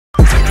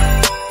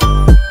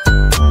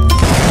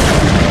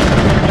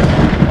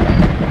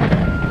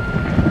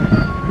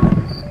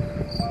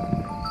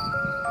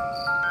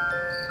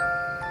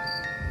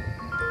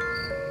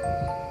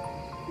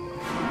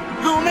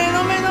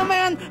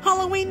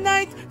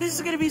this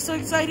is gonna be so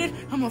excited.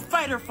 I'm a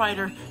fighter.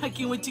 I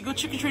can't wait to go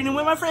trick-or-treating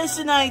with my friends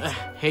tonight.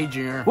 Hey,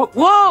 Junior.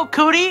 Whoa,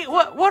 Cody,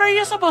 what are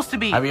you supposed to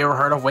be? Have you ever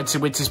heard of Witsy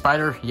Witsy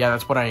Spider? Yeah,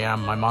 that's what I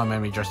am. My mom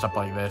made me dressed up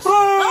like this.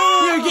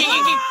 Whoa, dude,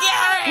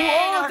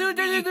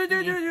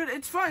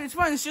 it's fine,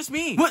 it's just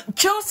me. What,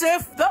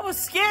 Joseph, that was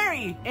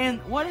scary.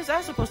 And what is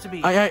that supposed to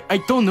be? I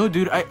don't know,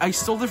 dude. I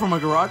stole it from a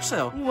garage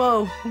sale.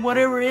 Whoa,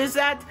 whatever is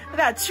that?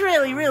 That's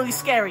really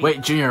scary.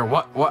 Wait, Junior,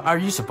 what are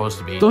you supposed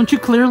to be? Don't you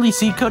clearly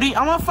see, Cody?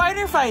 I'm a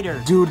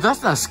fighter. Dude,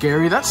 that's not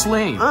scary. That's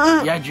lame.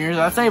 Yeah, Junior,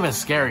 that's not even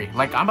scary.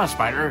 Like, I'm a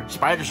spider.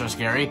 Spiders are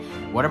scary.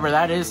 Whatever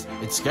that is,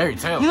 it's scary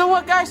too. You know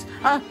what, guys?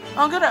 I'll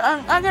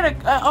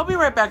be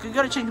right back. I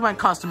gotta change my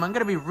costume. I'm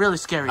gonna be really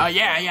scary.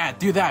 Yeah,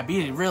 do that.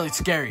 Be really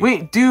scary.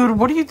 Wait, dude,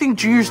 what do you think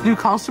Junior's new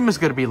costume is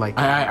gonna be like?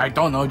 I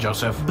don't know,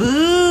 Joseph. Boo!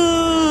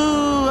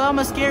 I'm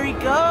a scary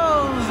ghost. Boo!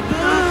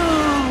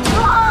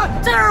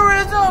 Ah,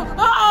 terrorism!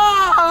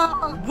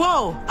 Ah!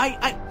 Whoa!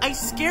 I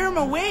scare him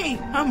away.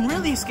 I'm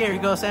really scary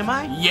ghost, am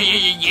I?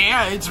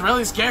 Yeah, it's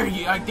really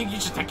scary. I think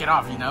you should take it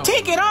off, you know?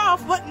 Take it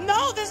off? What?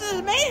 No, this is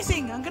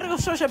amazing. I'm gonna go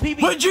show some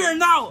pee-pee. But Junior,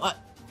 now!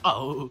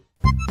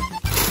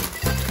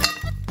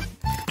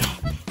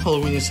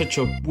 Halloween is such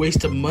a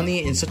waste of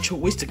money and such a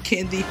waste of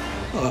candy.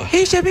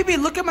 Hey, Shabibi,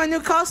 look at my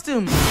new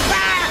costume.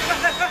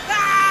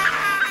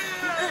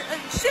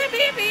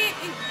 Shabibi,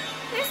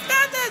 it's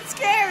not that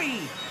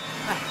scary.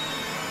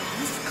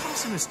 This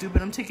costume is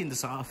stupid. I'm taking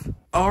this off.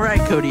 Alright,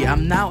 Cody,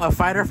 I'm now a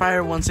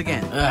fighter once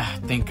again.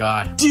 Thank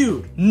God.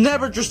 Dude,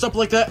 never dressed up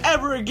like that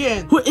ever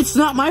again. Well, it's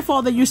not my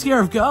fault that you're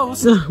scared of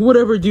ghosts.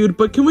 Whatever, dude,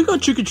 but can we go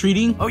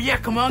trick-or-treating? Oh yeah,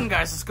 come on,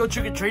 guys. Let's go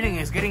trick-or-treating.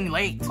 It's getting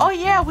late. Oh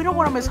yeah, we don't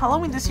want to miss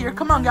Halloween this year.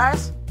 Come on,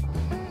 guys.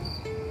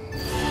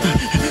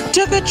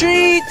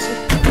 Trick-or-treat!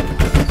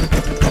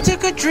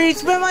 Trick-or-treat,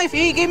 smell my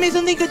feet, give me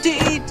something good to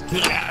eat.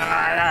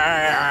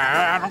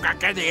 I don't got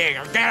candy.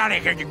 Get out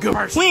of here, you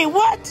goobers. Wait,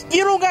 what?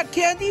 You don't got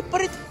candy?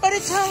 But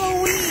it's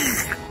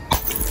Halloween.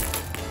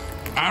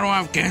 I don't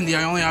have candy.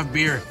 I only have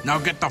beer. Now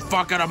get the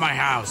fuck out of my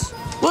house.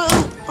 Well,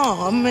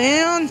 oh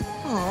man.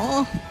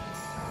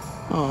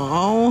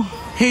 Oh.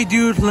 Hey,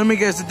 dude, let me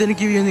guess, they didn't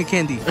give you any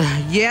candy.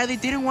 Yeah, they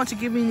didn't want to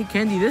give me any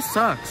candy. This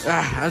sucks.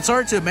 I'm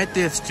sorry to admit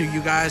this to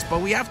you guys,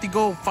 but we have to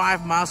go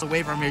 5 miles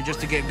away from here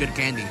just to get good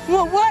candy.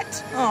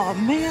 What? Oh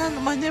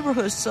man, my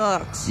neighborhood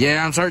sucks.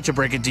 Yeah, I'm sorry to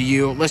break it to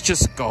you. Let's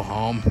just go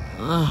home.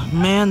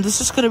 Man,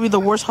 this is gonna be the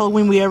worst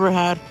Halloween we ever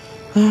had.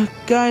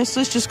 Guys,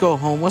 let's just go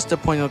home. What's the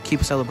point of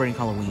keep celebrating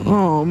Halloween?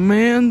 Oh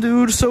man,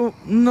 dude, so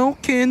no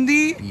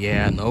candy?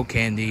 Yeah, no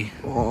candy.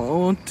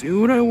 Oh,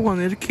 dude, I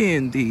wanted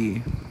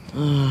candy.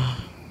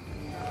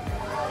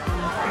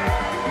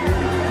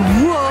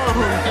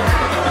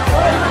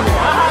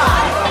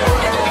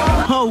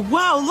 Oh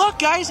wow, look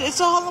guys, it's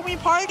a Halloween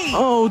party.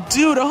 Oh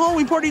dude, a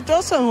Halloween party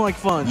does sound like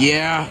fun.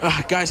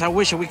 Yeah, guys, I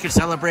wish we could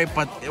celebrate,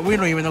 but we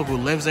don't even know who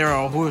lives there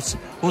or whose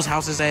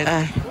house is it.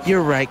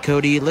 You're right,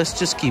 Cody. Let's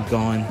just keep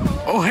going.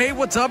 Oh hey,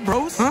 what's up,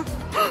 bros? Huh?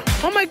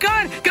 Oh my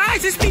god,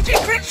 guys, it's PJ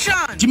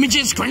Crenshaw! Jimmy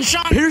J's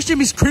Crenshaw? Here's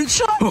Jimmy's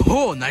Crenshaw?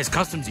 Oh, nice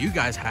costumes you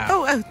guys have.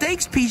 Oh,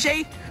 thanks,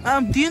 PJ.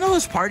 Do you know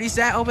whose party's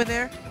that over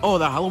there? Oh,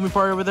 the Halloween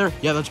party over there?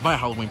 Yeah, that's my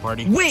Halloween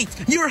party. Wait,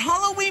 your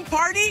Halloween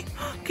party?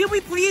 Can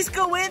we please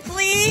go in,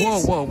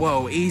 please?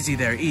 Whoa, easy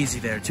there.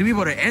 To be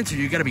able to enter,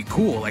 you gotta be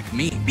cool like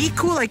me. Be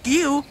cool like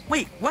you?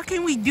 Wait, what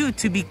can we do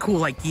to be cool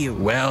like you?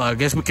 Well, I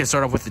guess we can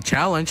start off with the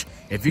challenge.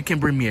 If you can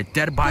bring me a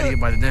dead body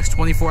by the next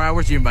 24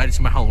 hours, you're invited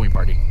to my Halloween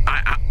party.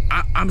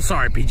 I'm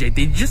sorry, PJ.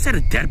 They just said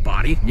a dead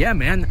body. Yeah,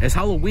 man. It's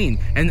Halloween,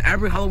 and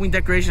every Halloween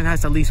decoration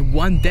has at least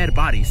one dead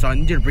body. So I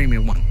need you to bring me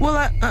one.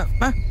 Well,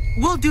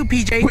 we'll do,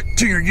 PJ. Wait,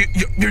 Junior,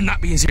 you're not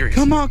being serious.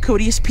 Come on,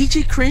 Cody. It's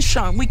PJ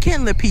Crenshaw. We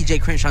can't let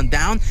PJ Crenshaw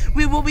down.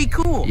 We will be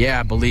cool.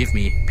 Yeah, believe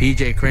me.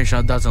 PJ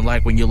Crenshaw doesn't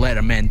like when you let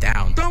a man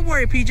down. Don't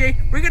worry,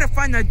 PJ. We're gonna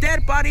find a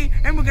dead body,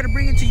 and we're gonna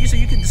bring it to you so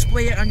you can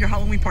display it on your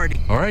Halloween party.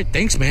 All right,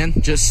 thanks, man.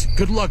 Just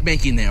good luck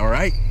making it. All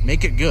right,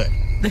 make it good.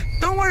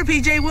 Don't worry,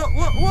 PJ.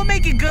 We'll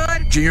make it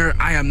good. Junior,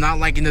 I am not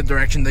liking the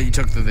direction that you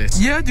took to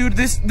this. Yeah, dude,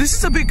 this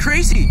is a bit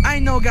crazy. I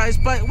know, guys,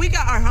 but we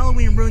got our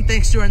Halloween ruined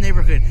thanks to our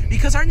neighborhood.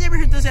 Because our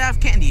neighborhood doesn't have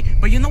candy.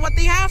 But you know what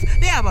they have?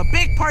 They have a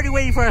big party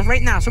waiting for us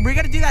right now. So we're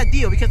gonna do that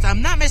deal because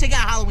I'm not missing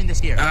out Halloween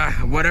this year.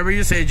 Whatever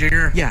you say,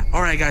 Junior. Yeah,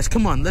 alright, guys,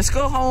 come on. Let's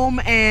go home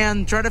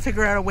and try to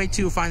figure out a way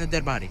to find a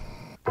dead body.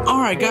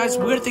 Alright, guys,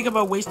 we're gonna think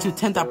about ways to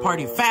attend that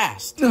party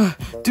fast.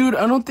 Dude,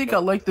 I don't think I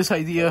like this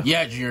idea.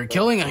 Yeah, Junior,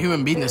 killing a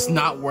human being is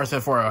not worth it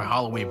for a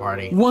Halloween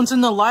party. Once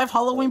in a live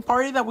Halloween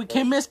party that we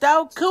can't miss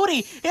out?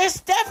 Cody,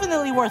 it's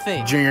definitely worth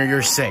it. Junior,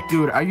 you're sick.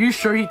 Dude, are you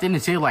sure he didn't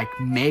say, like,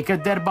 make a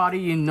dead body,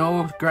 you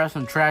know, grab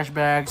some trash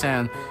bags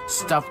and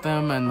stuff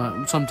them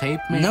and some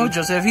tape, maybe? No,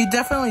 Joseph, he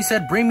definitely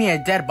said, bring me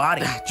a dead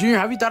body. Junior,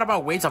 have you thought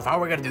about ways of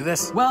how we're gonna do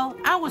this? Well,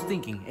 I was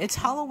thinking, it's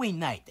Halloween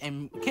night,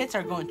 and kids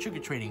are going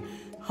trick-or-treating.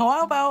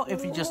 How about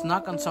if just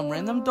knock on some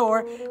random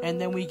door, and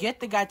then we get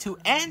the guy to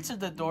answer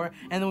the door,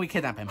 and then we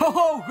kidnap him.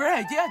 Oh,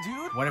 great idea,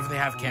 dude. What if they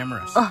have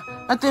cameras?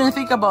 I didn't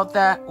think about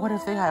that. What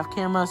if they have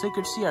cameras? They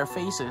could see our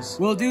faces.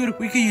 Well, dude,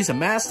 we could use a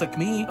mask like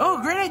me.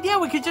 Oh, great idea.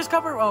 We could just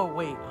cover... Oh,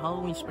 wait.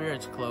 Halloween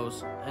Spirit's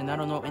closed. And I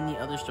don't know any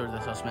other store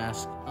that sells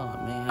masks. Oh,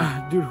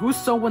 man. Dude, who's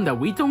someone that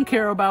we don't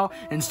care about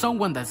and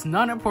someone that's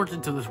not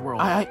important to this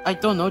world? I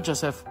don't know,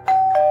 Joseph.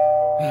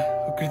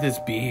 Who could this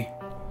be?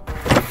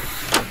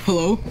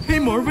 Hello? Hey,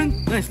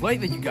 Marvin. Nice light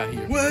that you got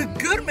here. Well,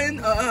 good, man.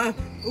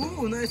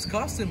 Ooh, nice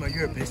costume. Are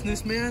you a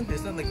businessman?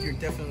 It's not like you're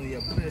definitely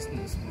a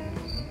businessman.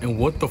 And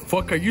what the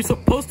fuck are you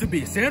supposed to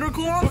be, Santa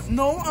Claus?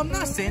 No, I'm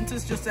not Santa.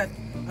 It's just that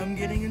I'm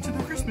getting into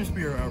the Christmas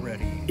spirit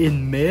already.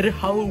 In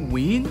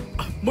mid-Halloween?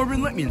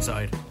 Marvin, let me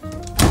inside.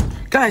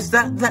 Guys,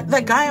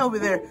 that guy over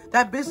there,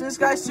 that business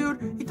guy suit,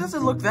 he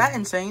doesn't look that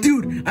insane.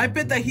 Dude, I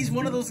bet that he's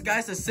one of those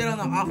guys that sit on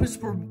the office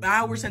for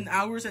hours and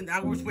hours and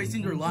hours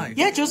wasting their life.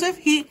 Yeah, Joseph,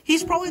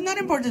 he's probably not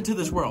important to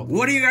this world.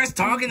 What are you guys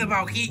talking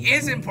about? He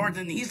is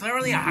important. He's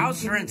literally a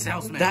house rent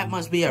salesman. That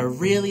must be a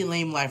really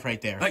lame life right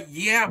there.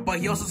 Yeah, but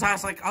he also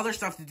has like other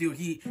stuff to do.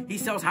 He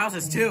sells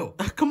houses too.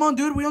 Come on,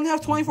 dude, we only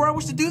have 24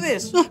 hours to do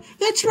this.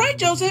 That's right,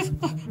 Joseph.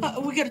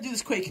 We gotta do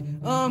this quick.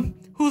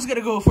 Who's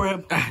gonna go for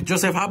him?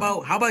 Joseph, how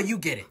about you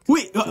get it?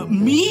 Wait,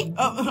 me?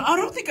 I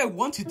don't think I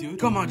want to, dude.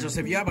 Come on,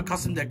 Joseph, you have a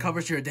costume that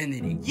covers your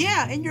identity.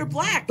 Yeah, and you're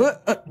black.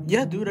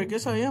 Yeah, dude, I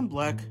guess I am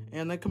black,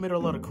 and I committed a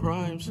lot of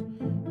crimes.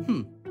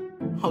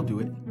 I'll do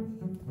it.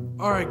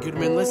 Alright, good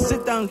man, let's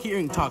sit down here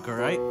and talk,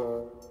 alright?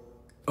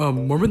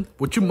 Marvin,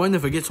 would you mind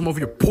if I get some of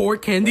your poor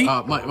candy?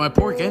 My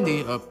poor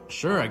candy?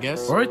 Sure, I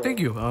guess. Alright, thank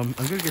you. I'm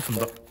gonna get some...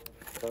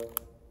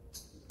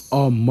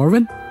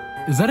 Marvin?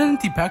 Is that an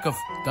empty pack of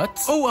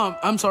nuts? Oh,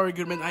 I'm sorry,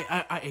 Goodman.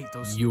 I ate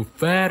those. You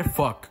fat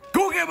fuck.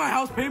 Go get my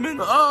house payment.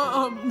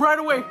 Right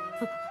away.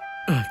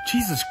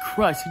 Jesus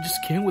Christ, I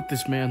just can't with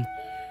this man.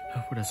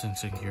 What else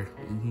is in here?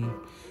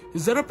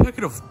 Is that a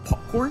packet of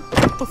popcorn?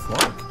 What the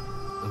fuck?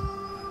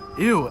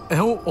 Ew,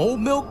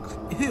 old milk?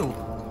 Ew.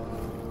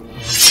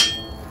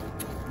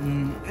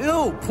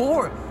 Ew,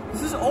 poor.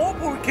 This is all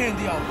poor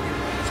candy out here.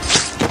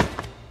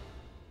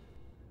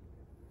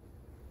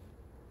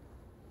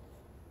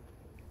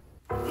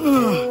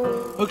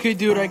 Okay,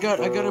 dude, I got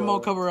him all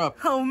covered up.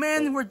 Oh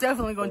man, we're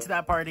definitely going to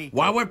that party.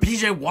 Why would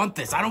PJ want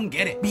this? I don't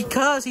get it.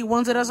 Because he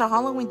wants it as a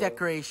Halloween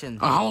decoration.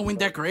 A Halloween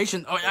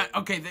decoration? Oh,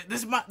 okay,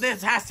 this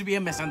has to be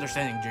a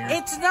misunderstanding, Junior.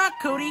 It's not,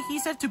 Cody. He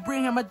said to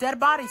bring him a dead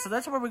body, so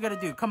that's what we're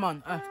gonna do. Come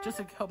on, just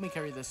to help me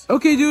carry this.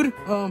 Okay, dude.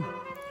 Help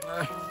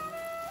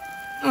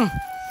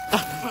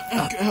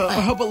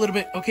a little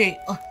bit, okay.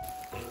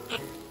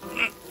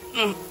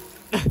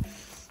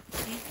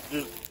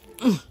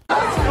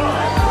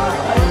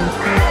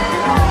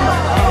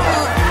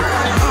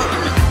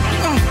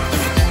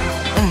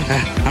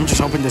 I'm just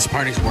hoping this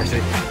party's worth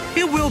it.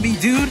 It will be,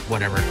 dude.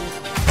 Whatever.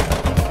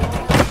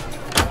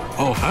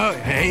 Oh,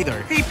 hey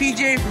there. Hey,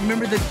 PJ,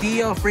 remember the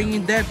deal of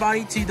bringing dead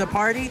body to the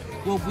party?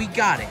 Well, we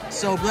got it,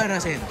 so let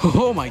us in.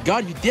 Oh my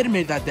god, you did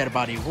make that dead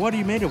body. What do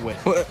you made it with?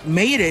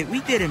 Made it?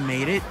 We didn't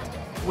made it.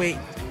 Wait,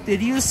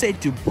 did you say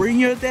to bring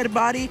your dead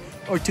body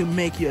or to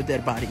make your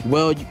dead body?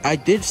 Well, I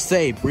did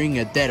say bring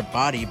a dead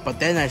body, but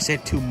then I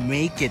said to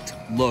make it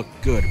look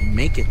good.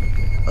 Make it look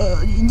good.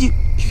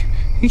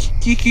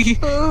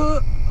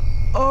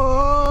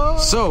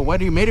 So, what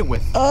do you made it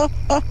with?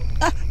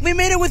 We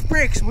made it with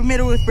bricks. We made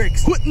it with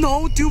bricks. What?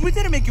 No, dude, we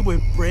didn't make it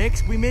with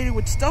bricks. We made it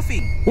with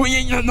stuffing. Well,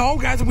 no,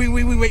 guys, we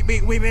made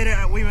it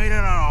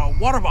out of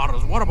water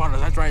bottles. Water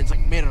bottles. That's right. It's like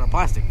made out of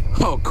plastic.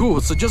 Oh,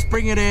 cool. So just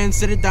bring it in,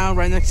 sit it down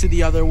right next to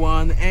the other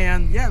one,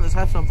 and yeah, let's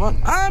have some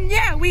fun.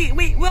 Yeah,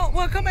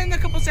 we'll come in a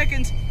couple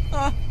seconds.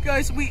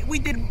 Guys, we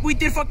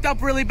did fucked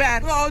up really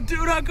bad. Oh,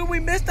 dude, how come we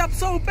messed up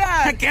so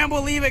bad? I can't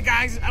believe it,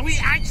 guys. We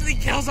actually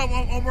killed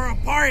someone over a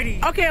party.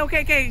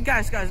 Okay,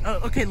 guys.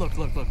 Okay, look.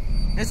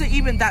 Is it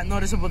even that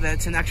noticeable that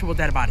it's an actual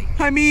dead body?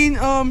 I mean,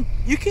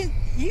 you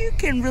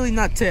can really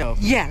not tell.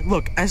 Yeah,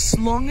 look, as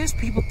long as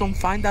people don't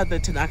find out that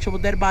it's an actual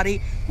dead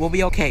body, we'll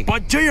be okay.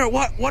 But Junior,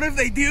 what if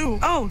they do?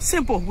 Oh,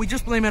 simple. We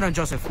just blame it on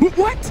Joseph.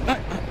 What?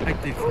 I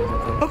did.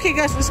 Okay,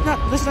 guys, let's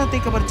not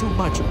think about it too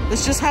much.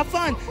 Let's just have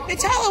fun.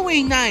 It's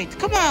Halloween night.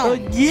 Come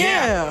on.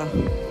 Yeah.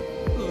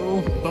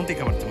 Don't think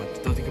about it too much.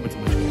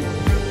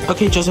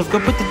 Okay, Joseph, go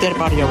put the dead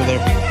body over there.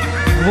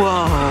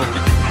 Whoa.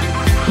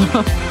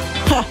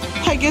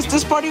 I guess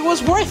this party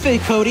was worth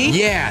it, Cody.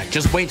 Yeah,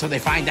 just wait till they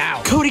find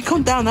out. Cody,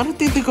 calm down. I don't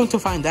think they're going to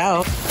find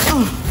out.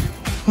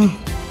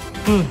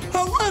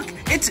 Oh, look,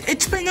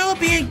 it's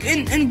Penelope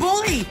and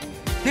Bully.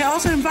 They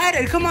also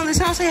invited. Come on, let's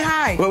all say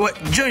hi. What,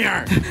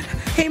 Junior?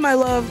 Hey, my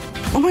love.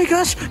 Oh my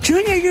gosh,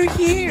 Junior, you're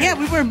here. Yeah,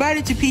 we were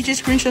invited to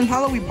PJ's Grinch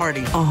Halloween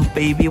party. Oh,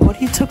 baby,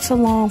 what you took so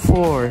long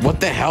for? What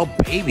the hell,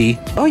 baby?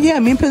 Oh yeah,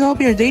 me and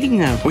Penelope are dating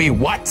now. Wait,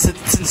 what?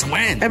 Since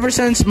when? Ever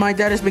since my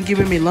dad has been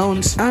giving me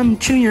loans.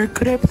 Junior,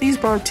 could I please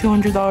borrow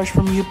 $200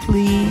 from you,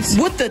 please?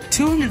 What, the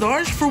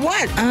 $200? For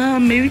what?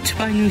 Maybe to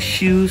buy new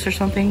shoes or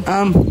something.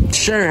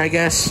 Sure, I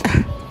guess.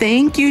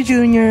 Thank you,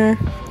 Junior.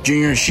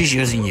 Junior, she's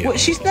using you. What,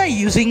 she's not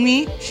using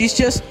me. She's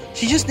just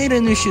She just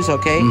needed new shoes,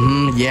 okay?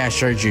 Yeah,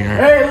 sure, Junior.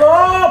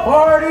 Hello,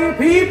 party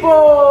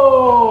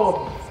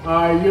people!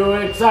 Are you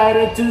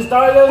excited to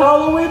start this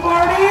Halloween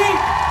party?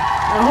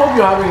 I hope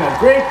you're having a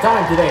great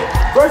time today.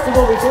 First of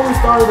all, before we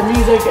start with the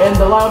music and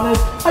the loudness,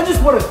 I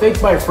just want to thank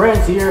my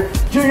friends here,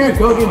 Junior,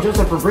 Cody, and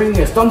Joseph, for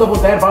bringing a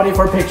stuntable dead body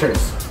for pictures.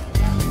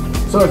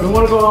 So if you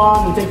want to go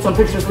on and take some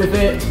pictures with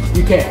it,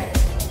 you can.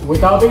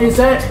 Without being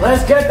said,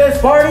 let's get this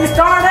party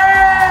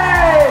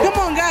started! Come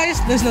on,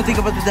 guys. Let's not think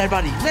about the dead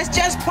body. Let's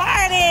just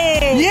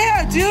party!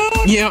 Yeah,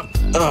 dude! Yeah,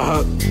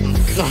 I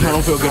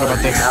don't feel good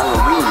about this.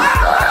 Halloween.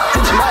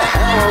 It's my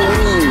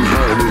Halloween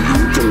party.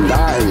 You can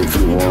die if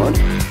you want.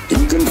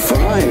 You can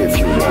fry if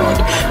you want.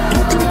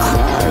 You can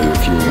cry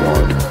if you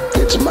want.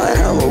 It's my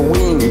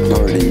Halloween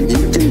party.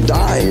 You can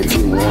die if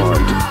you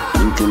want.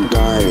 You can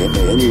die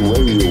any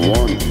way you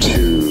want to.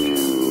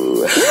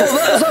 Well,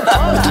 there's a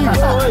party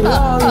going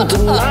on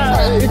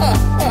tonight,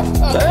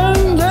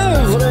 and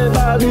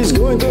everybody's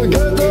going to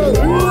get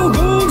a real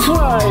good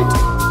fright.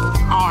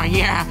 Oh,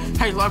 yeah,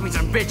 I love me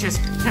some bitches.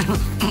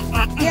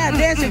 Yeah,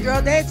 dance it,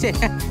 girl, dance it.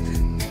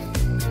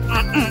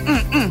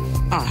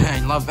 Oh, I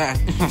love that.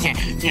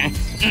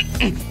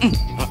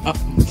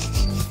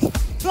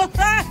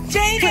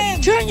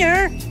 Jaden!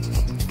 Junior!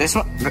 This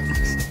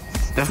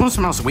one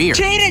smells weird.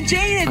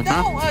 Jaden!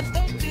 No,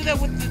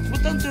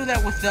 don't do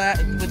that with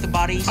the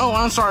bodies. Oh,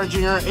 I'm sorry,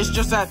 Junior. It's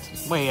just that.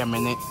 Wait a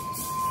minute.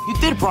 You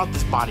did brought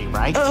this body,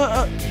 right?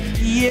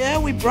 Yeah,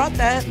 we brought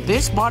that.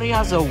 This body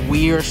has a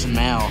weird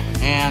smell,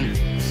 and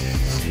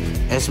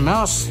it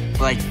smells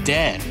like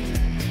dead.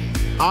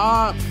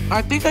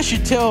 I think I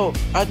should tell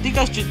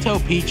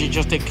PJ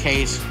just in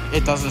case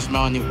it doesn't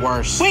smell any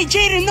worse. Wait,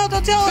 Jaden, no,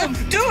 don't tell him.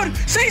 Dude,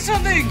 say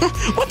something.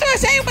 What do I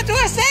say?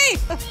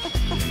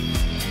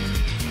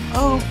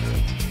 Oh,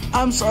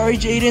 I'm sorry,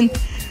 Jaden.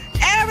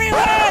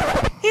 Everyone,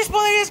 he's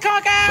pulling his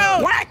cock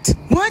out. What?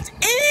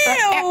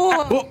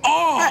 Ew.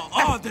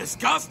 Oh,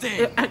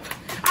 disgusting.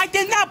 I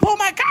did not pull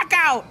my cock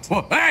out.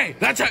 Well, hey,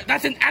 that's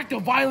an act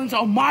of violence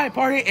on my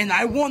party, and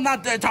I will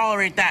not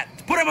tolerate that.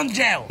 Put him in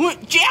jail.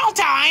 What, jail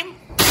time?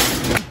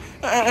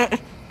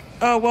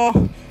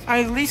 Well,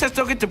 at least I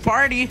still get to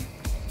party.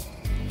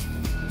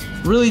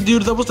 Really,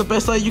 dude, that was the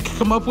best idea you could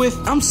come up with?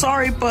 I'm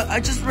sorry, but I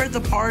just read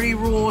the party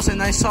rules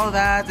and I saw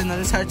that and I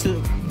just had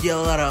to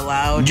yell that out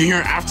loud.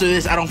 Junior, after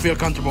this, I don't feel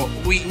comfortable.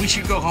 We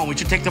should go home. We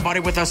should take the body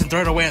with us and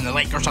throw it away in the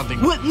lake or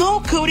something. What? No,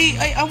 Cody,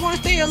 I want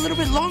to stay a little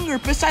bit longer.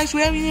 Besides,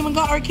 we haven't even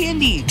got our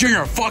candy.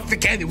 Junior, fuck the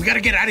candy. We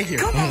gotta get out of here.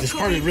 Come on, this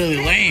Cody, party is really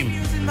lame.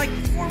 In like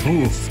 4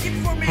 minutes. Skip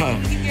 4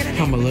 minutes.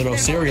 I'm a little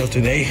cereal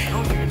today.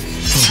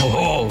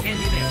 Oh.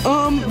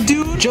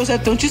 Dude,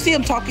 Joseph, don't you see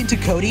I'm talking to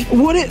Cody?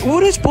 What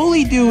is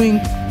Bully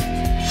doing?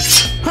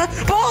 Huh?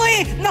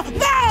 Bully! No!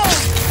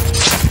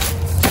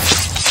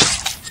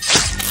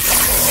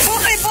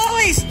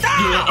 Bully,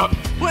 stop!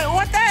 Wait,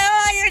 what the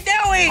hell are you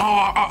doing?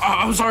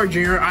 I'm sorry,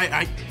 Junior.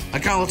 I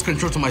kind of lost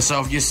control to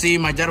myself. You see,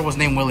 my dad was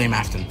named William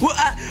Afton. Well,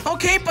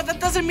 okay, but that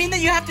doesn't mean that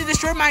you have to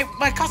destroy my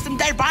custom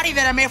dead body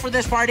that I made for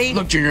this party.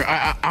 Look, Junior,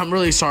 I'm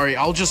really sorry.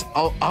 I'll just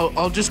go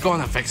on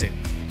and fix it.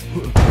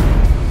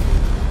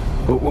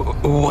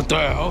 What the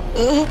hell?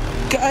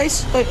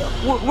 Guys,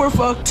 we're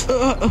fucked.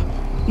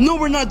 No,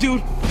 we're not,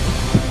 dude.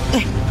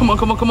 Come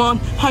on.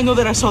 I know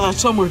that I saw that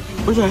somewhere.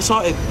 Where did I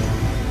saw it?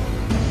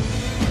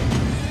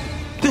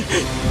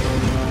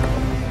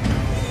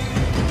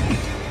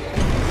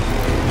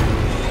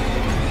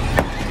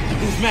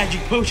 This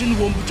magic potion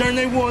will turn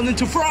everyone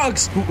into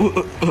frogs.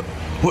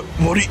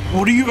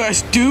 What do you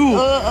guys do?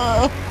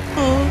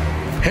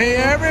 Hey,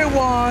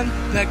 everyone.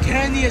 The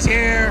candy is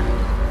here.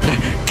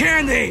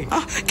 Candy!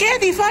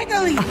 Candy,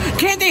 finally!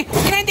 Candy!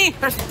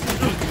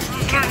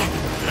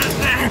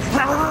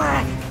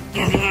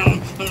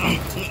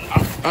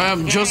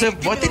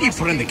 Joseph, what did you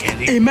put in the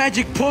candy? A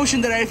magic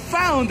potion that I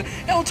found.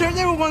 It'll turn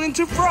everyone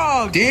into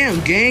frogs. Damn,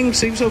 gang,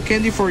 save some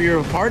candy for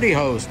your party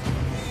host.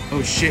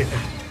 Oh shit!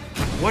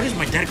 What is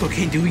my dad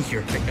cocaine doing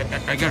here?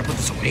 I gotta put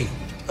this away.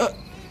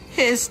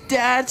 His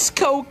dad's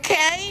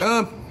cocaine?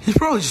 He's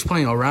probably just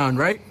playing around,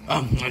 right?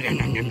 Oh my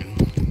god!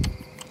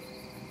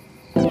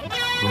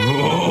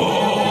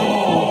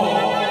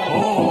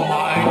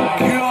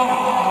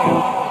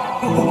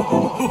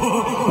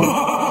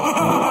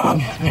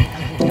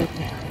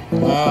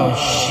 Oh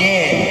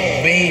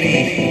shit,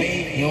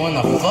 baby. You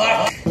wanna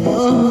fuck?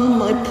 Oh,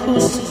 my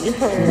pussy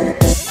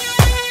hurts.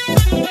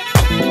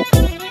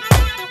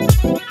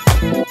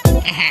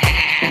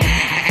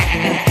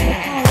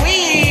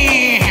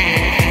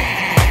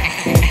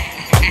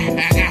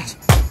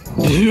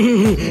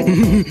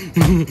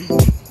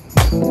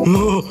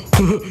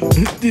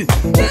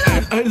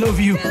 I love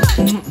you.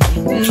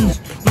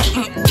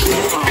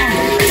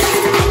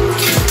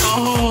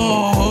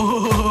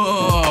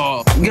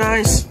 Oh.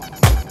 Guys,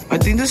 I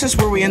think this is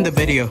where we end the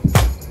video.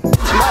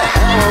 It's my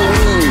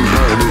Halloween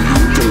party.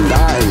 You can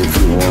die if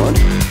you want.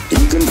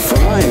 You can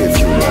fry if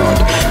you want.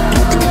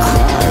 You can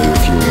cry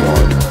if you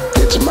want.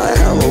 It's my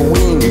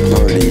Halloween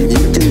party.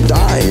 You can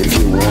die if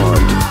you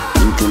want.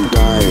 You can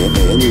die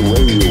any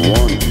way you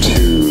want to.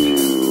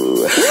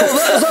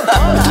 Well, there's a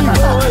party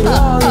going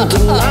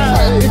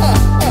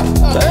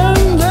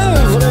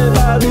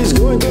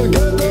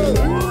got